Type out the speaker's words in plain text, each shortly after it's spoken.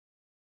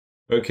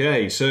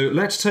Okay, so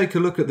let's take a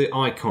look at the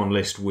icon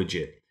list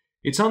widget.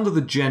 It's under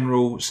the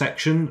general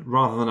section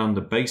rather than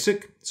under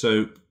basic.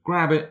 So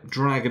grab it,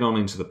 drag it on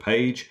into the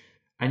page,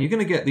 and you're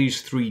going to get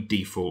these three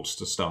defaults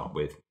to start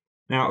with.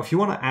 Now, if you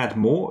want to add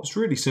more, it's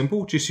really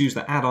simple. Just use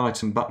the add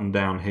item button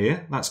down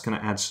here. That's going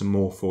to add some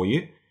more for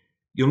you.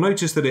 You'll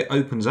notice that it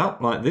opens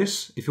up like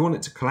this. If you want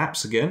it to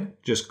collapse again,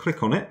 just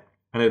click on it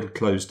and it'll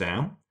close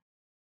down.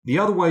 The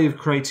other way of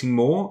creating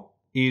more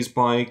is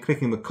by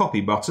clicking the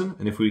copy button,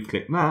 and if we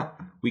click that,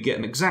 we get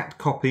an exact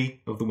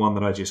copy of the one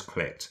that I just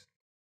clicked.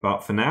 But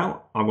for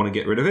now, I want to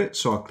get rid of it,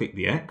 so I'll click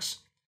the X.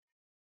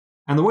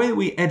 And the way that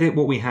we edit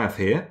what we have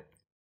here,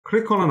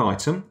 click on an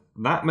item,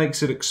 that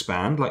makes it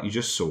expand like you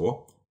just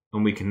saw,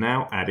 and we can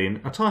now add in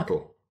a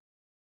title.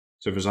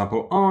 So for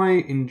example,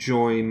 I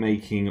enjoy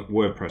making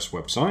WordPress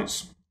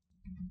websites.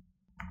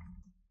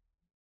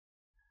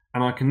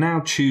 And I can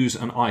now choose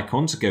an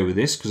icon to go with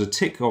this, because a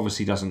tick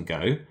obviously doesn't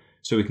go.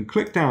 So we can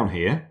click down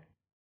here,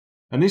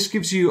 and this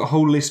gives you a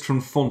whole list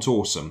from Font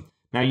Awesome.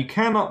 Now you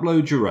can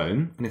upload your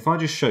own, and if I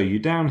just show you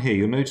down here,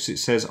 you'll notice it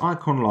says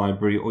Icon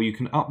Library, or you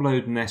can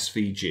upload an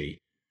SVG.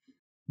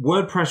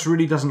 WordPress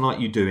really doesn't like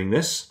you doing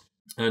this,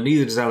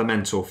 neither does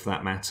Elementor for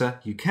that matter.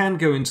 You can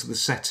go into the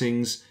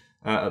settings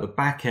at the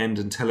back end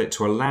and tell it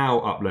to allow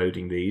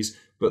uploading these,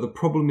 but the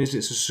problem is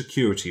it's a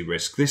security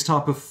risk. This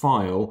type of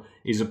file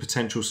is a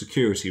potential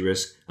security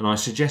risk, and I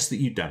suggest that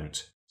you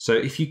don't. So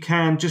if you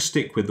can, just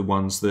stick with the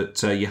ones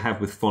that you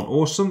have with Font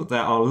Awesome. There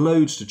are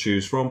loads to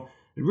choose from.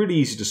 They're really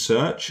easy to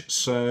search.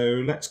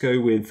 So let's go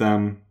with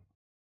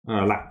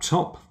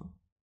laptop.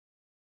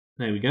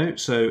 There we go.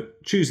 So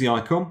choose the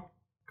icon,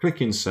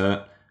 click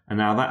Insert, and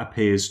now that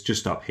appears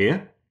just up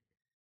here.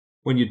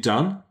 When you're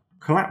done,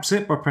 collapse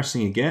it by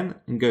pressing again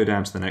and go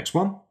down to the next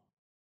one.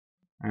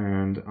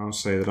 And I'll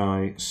say that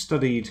I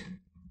studied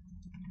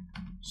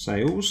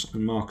sales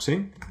and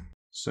marketing.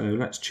 So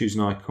let's choose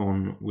an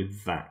icon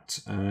with that.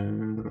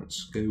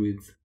 Let's go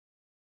with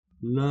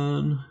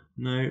learn,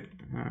 no,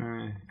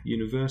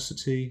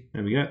 university.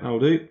 There we go, that'll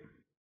do.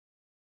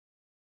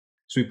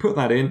 So we put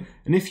that in,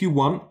 and if you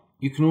want,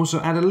 you can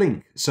also add a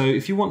link. So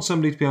if you want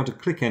somebody to be able to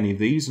click any of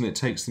these and it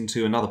takes them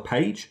to another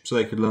page so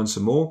they could learn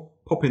some more,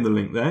 pop in the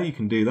link there, you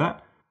can do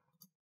that.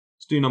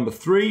 Let's do number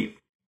 3.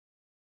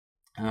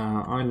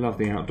 I love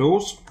the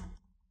outdoors.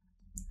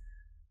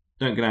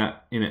 Don't get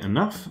out in it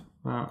enough,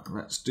 but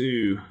let's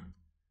do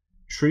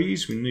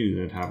trees. We knew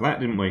they'd have that,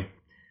 didn't we?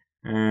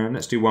 And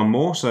let's do one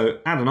more. So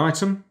add an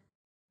item,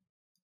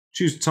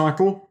 choose a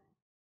title.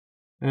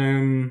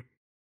 Now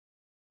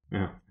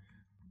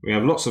we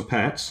have lots of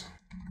pets,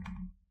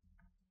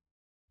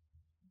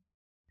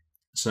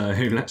 so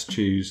let's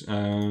choose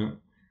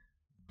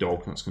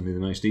dog. That's going to be the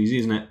most easy,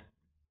 isn't it?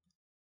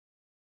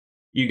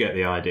 You get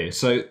the idea.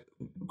 So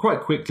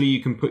quite quickly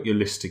you can put your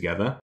list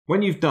together.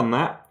 When you've done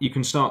that, you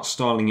can start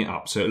styling it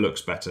up so it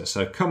looks better.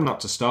 So coming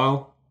up to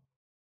style,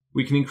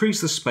 we can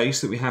increase the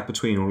space that we have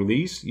between all of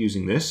these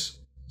using this.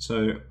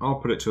 So I'll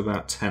put it to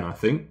about 10, I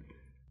think.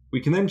 We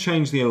can then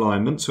change the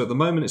alignment. So at the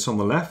moment it's on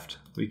the left.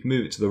 We can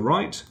move it to the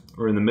right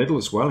or in the middle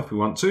as well if we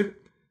want to.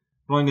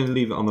 But I'm going to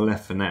leave it on the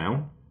left for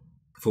now,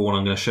 for what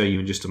I'm going to show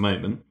you in just a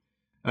moment.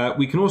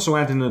 We can also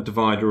add in a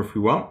divider if we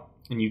want,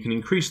 and you can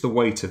increase the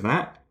weight of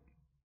that.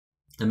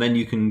 And then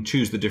you can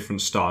choose the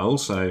different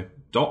styles, so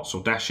dots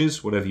or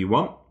dashes, whatever you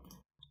want.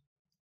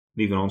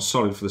 Leave it on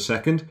solid for the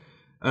second.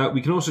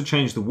 We can also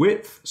change the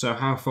width, so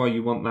how far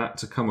you want that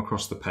to come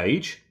across the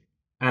page.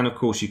 And of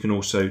course you can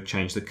also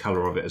change the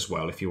colour of it as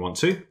well if you want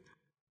to.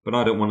 But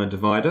I don't want a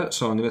divider,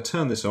 so I'm going to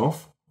turn this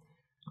off.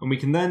 And we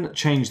can then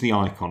change the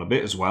icon a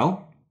bit as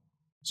well.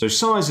 So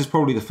size is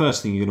probably the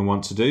first thing you're going to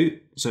want to do,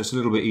 so it's a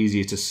little bit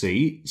easier to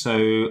see.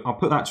 So I'll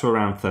put that to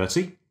around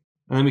 30.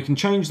 And then we can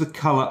change the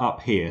colour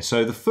up here.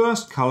 So the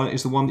first colour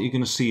is the one that you're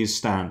going to see as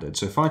standard.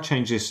 So if I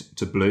change this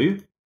to blue,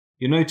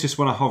 you'll notice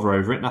when I hover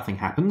over it, nothing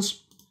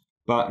happens.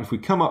 But if we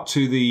come up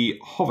to the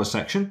hover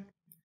section,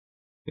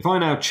 if I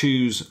now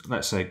choose,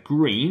 let's say,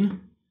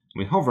 green,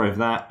 we hover over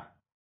that,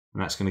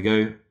 and that's going to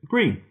go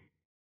green.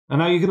 And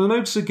now you're going to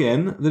notice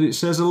again that it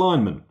says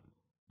alignment.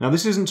 Now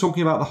this isn't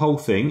talking about the whole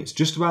thing, it's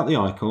just about the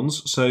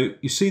icons. So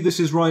you see this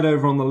is right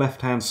over on the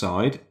left-hand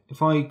side.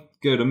 If I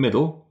go to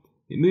middle,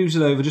 it moves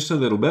it over just a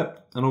little bit,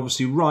 and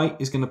obviously right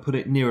is going to put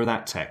it nearer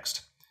that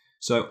text.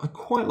 So I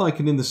quite like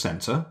it in the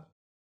centre.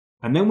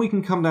 And then we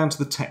can come down to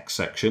the text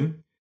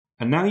section.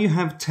 And now you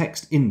have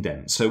text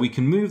indent, so we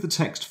can move the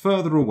text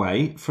further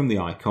away from the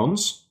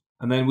icons,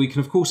 and then we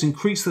can of course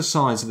increase the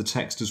size of the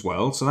text as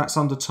well, so that's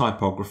under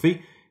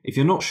typography. If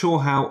you're not sure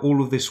how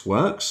all of this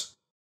works,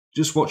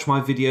 just watch my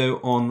video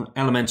on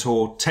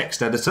Elementor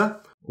text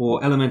editor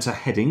or Elementor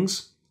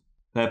headings.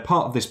 They're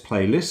part of this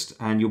playlist,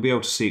 and you'll be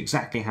able to see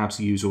exactly how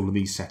to use all of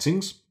these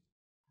settings.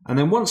 And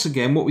then once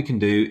again, what we can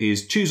do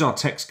is choose our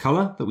text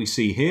color that we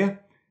see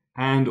here,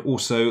 and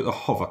also the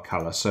hover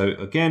color. So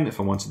again, if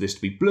I wanted this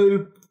to be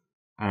blue,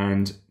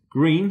 and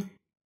green,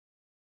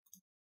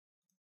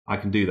 I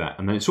can do that.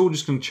 And then it's all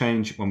just going to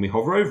change when we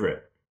hover over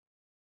it.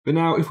 But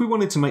now, if we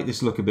wanted to make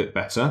this look a bit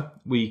better,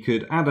 we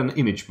could add an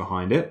image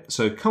behind it.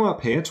 So come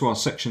up here to our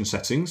section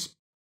settings,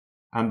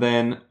 And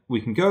then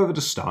we can go over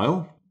to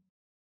Style.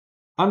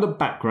 Under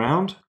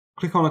Background,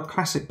 click on a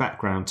classic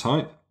background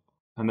type,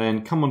 and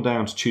then come on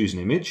down to choose an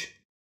image.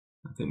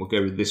 I think we'll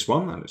go with this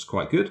one, that looks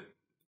quite good.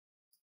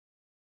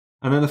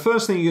 And then the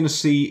first thing you're going to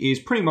see is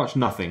pretty much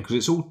nothing, because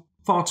it's all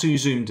far too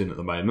zoomed in at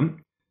the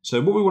moment. So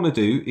what we want to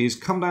do is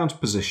come down to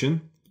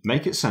Position,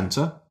 make it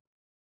center,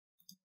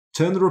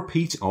 turn the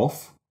repeat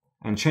off,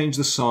 and change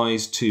the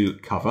size to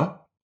Cover.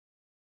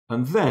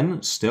 And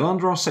then, still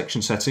under our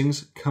section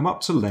settings, come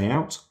up to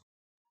Layout,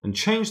 and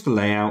change the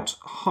layout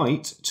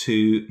height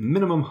to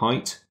minimum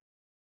height.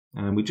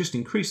 And we just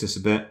increase this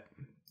a bit,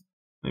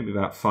 maybe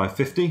about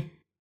 550.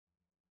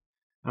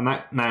 And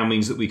that now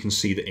means that we can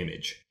see the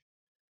image.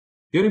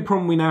 The only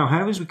problem we now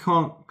have is we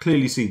can't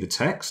clearly see the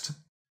text.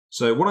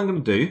 So what I'm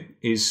going to do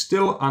is,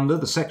 still under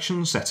the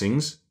section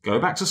settings, go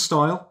back to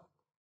Style,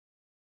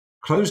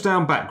 close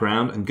down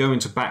Background and go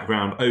into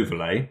Background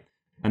Overlay.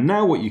 And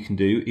now what you can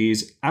do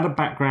is add a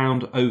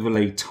background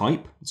overlay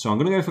type. So I'm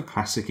going to go for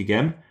Classic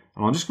again,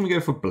 and I'm just going to go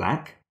for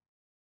Black.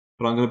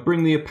 But I'm going to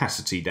bring the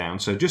opacity down.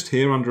 So just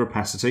here under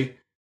opacity,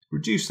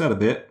 reduce that a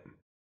bit.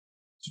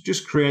 So it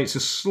just creates a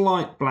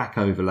slight black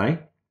overlay.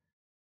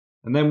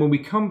 And then when we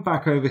come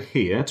back over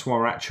here to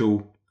our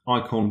actual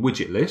icon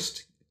widget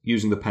list,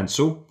 using the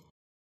pencil,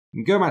 we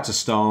can go back to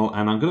Style,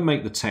 and I'm going to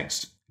make the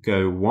text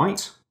go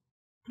white.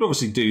 Could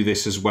obviously do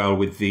this as well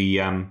with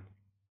the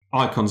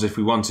icons if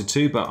we wanted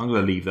to, but I'm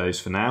going to leave those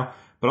for now.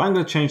 But I'm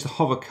going to change the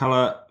hover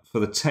color for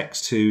the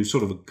text to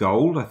sort of a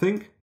gold, I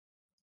think.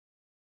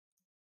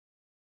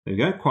 There we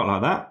go, quite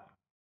like that.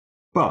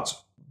 But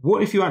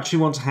what if you actually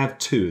want to have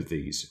two of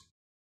these?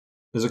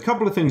 There's a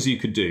couple of things you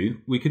could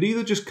do. We could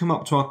either just come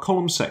up to our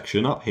column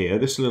section up here,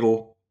 this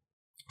little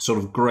sort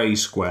of grey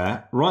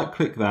square, right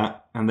click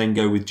that and then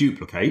go with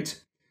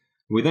duplicate.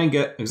 We then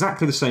get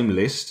exactly the same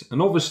list,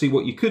 and obviously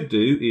what you could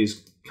do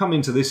is come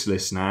into this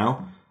list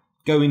now,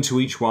 go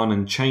into each one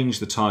and change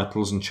the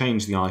titles and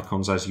change the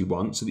icons as you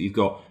want so that you've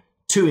got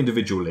two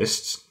individual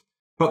lists.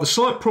 But the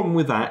slight problem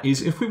with that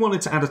is if we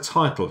wanted to add a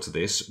title to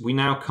this, we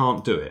now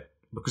can't do it.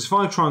 Because if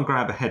I try and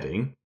grab a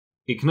heading,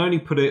 it can only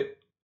put it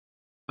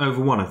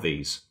over one of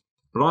these.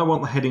 But I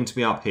want the heading to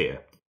be up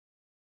here.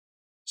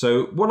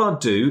 So what I'll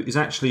do is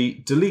actually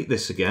delete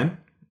this again.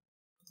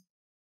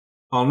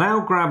 I'll now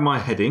grab my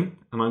heading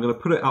and I'm going to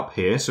put it up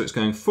here so it's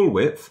going full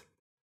width,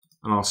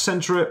 and I'll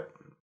center it,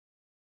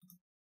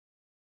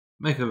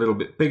 make it a little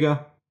bit bigger,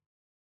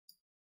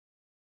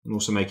 and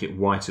also make it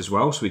white as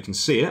well so we can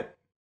see it.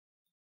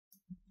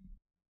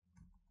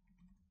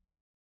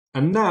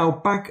 And now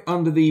back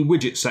under the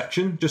widget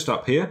section, just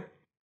up here,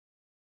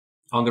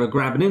 I'm going to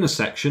grab an inner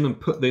section and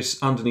put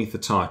this underneath the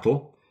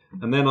title,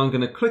 and then I'm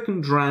going to click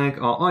and drag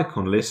our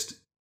icon list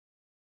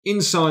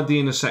inside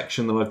the inner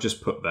section that I've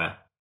just put there.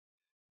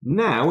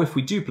 Now if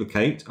we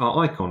duplicate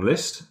our icon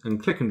list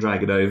and click and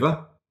drag it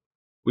over,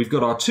 we've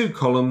got our two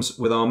columns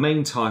with our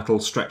main title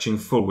stretching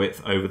full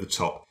width over the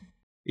top.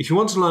 If you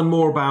want to learn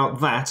more about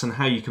that and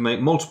how you can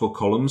make multiple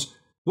columns,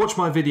 watch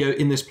my video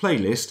in this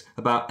playlist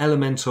about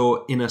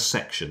Elementor inner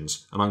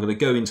sections, and I'm going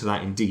to go into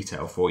that in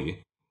detail for you.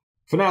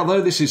 For now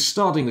though, this is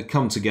starting to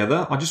come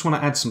together. I just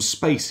want to add some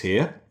space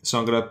here, so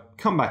I'm going to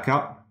come back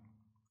up,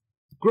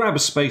 grab a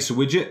spacer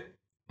widget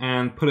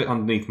and put it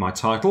underneath my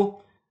title.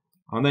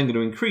 I'm then going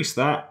to increase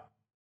that.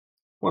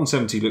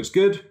 170 looks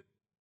good.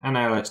 And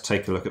now let's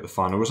take a look at the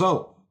final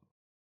result.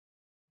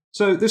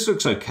 So this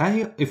looks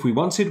okay. If we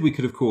wanted, we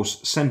could of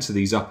course center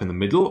these up in the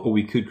middle, or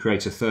we could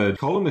create a third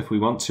column if we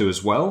want to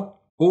as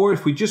well. Or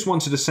if we just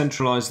wanted to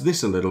centralize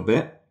this a little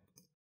bit,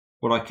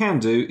 what I can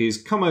do is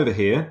come over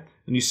here,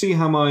 and you see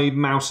how my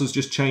mouse has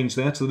just changed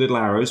there to the little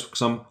arrows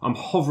because I'm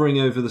hovering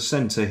over the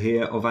center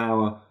here of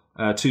our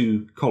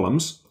two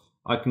columns.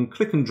 I can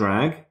click and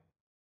drag,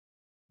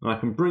 and I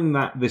can bring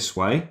that this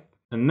way.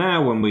 And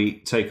now when we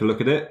take a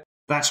look at it,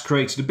 that's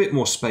created a bit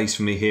more space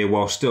for me here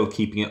while still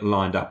keeping it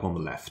lined up on the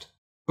left.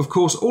 Of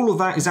course, all of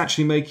that is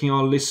actually making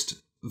our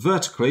list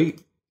vertically.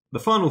 The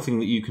final thing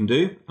that you can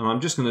do, and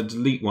I'm just going to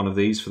delete one of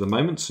these for the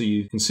moment so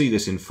you can see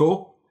this in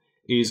full,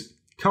 is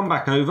come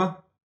back over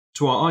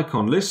to our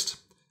icon list,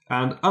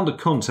 and under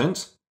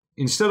content,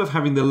 instead of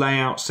having the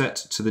layout set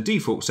to the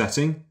default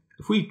setting,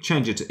 if we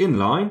change it to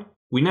inline,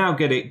 we now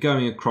get it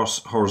going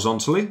across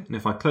horizontally. And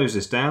if I close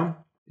this down,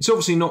 it's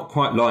obviously not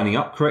quite lining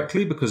up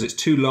correctly because it's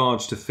too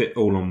large to fit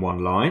all on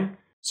one line.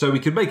 So we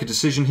could make a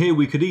decision here.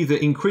 We could either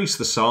increase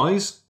the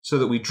size so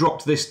that we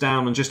dropped this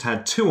down and just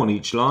had two on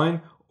each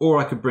line, or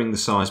I could bring the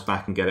size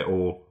back and get it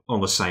all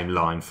on the same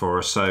line for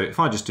us. So if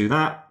I just do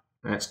that,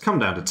 let's come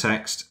down to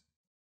text,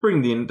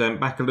 bring the indent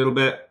back a little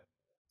bit,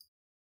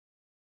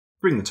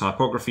 bring the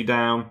typography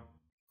down,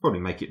 probably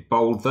make it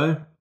bold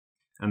though.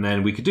 And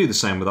then we could do the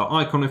same with our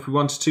icon if we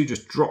wanted to,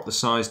 just drop the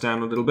size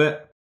down a little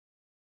bit.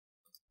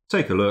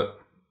 Take a look.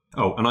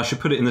 Oh, and I should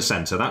put it in the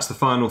center. That's the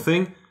final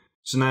thing.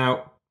 So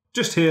now,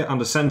 just here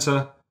under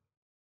center,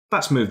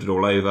 that's moved it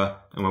all over.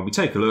 And when we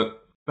take a look,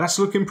 that's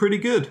looking pretty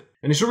good.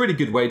 And it's a really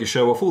good way to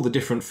show off all the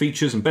different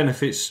features and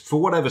benefits for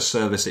whatever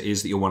service it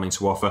is that you're wanting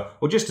to offer,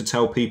 or just to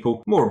tell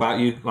people more about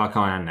you like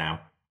I am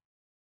now.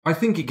 I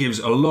think it gives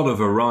a lot of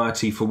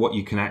variety for what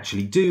you can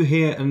actually do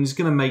here, and is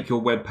going to make your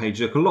web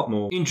page look a lot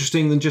more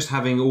interesting than just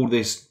having all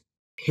this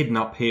hidden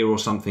up here or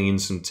something in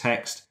some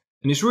text.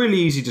 And it's really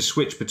easy to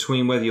switch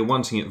between whether you're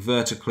wanting it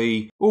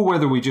vertically or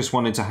whether we just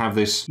wanted to have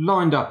this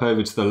lined up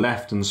over to the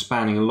left and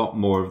spanning a lot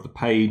more of the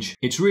page.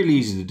 It's really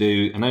easy to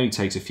do and only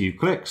takes a few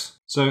clicks.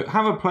 So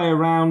have a play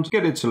around,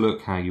 get it to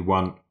look how you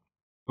want,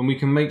 and we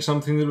can make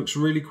something that looks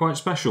really quite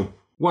special.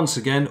 Once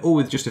again, all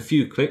with just a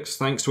few clicks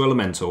thanks to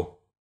Elementor.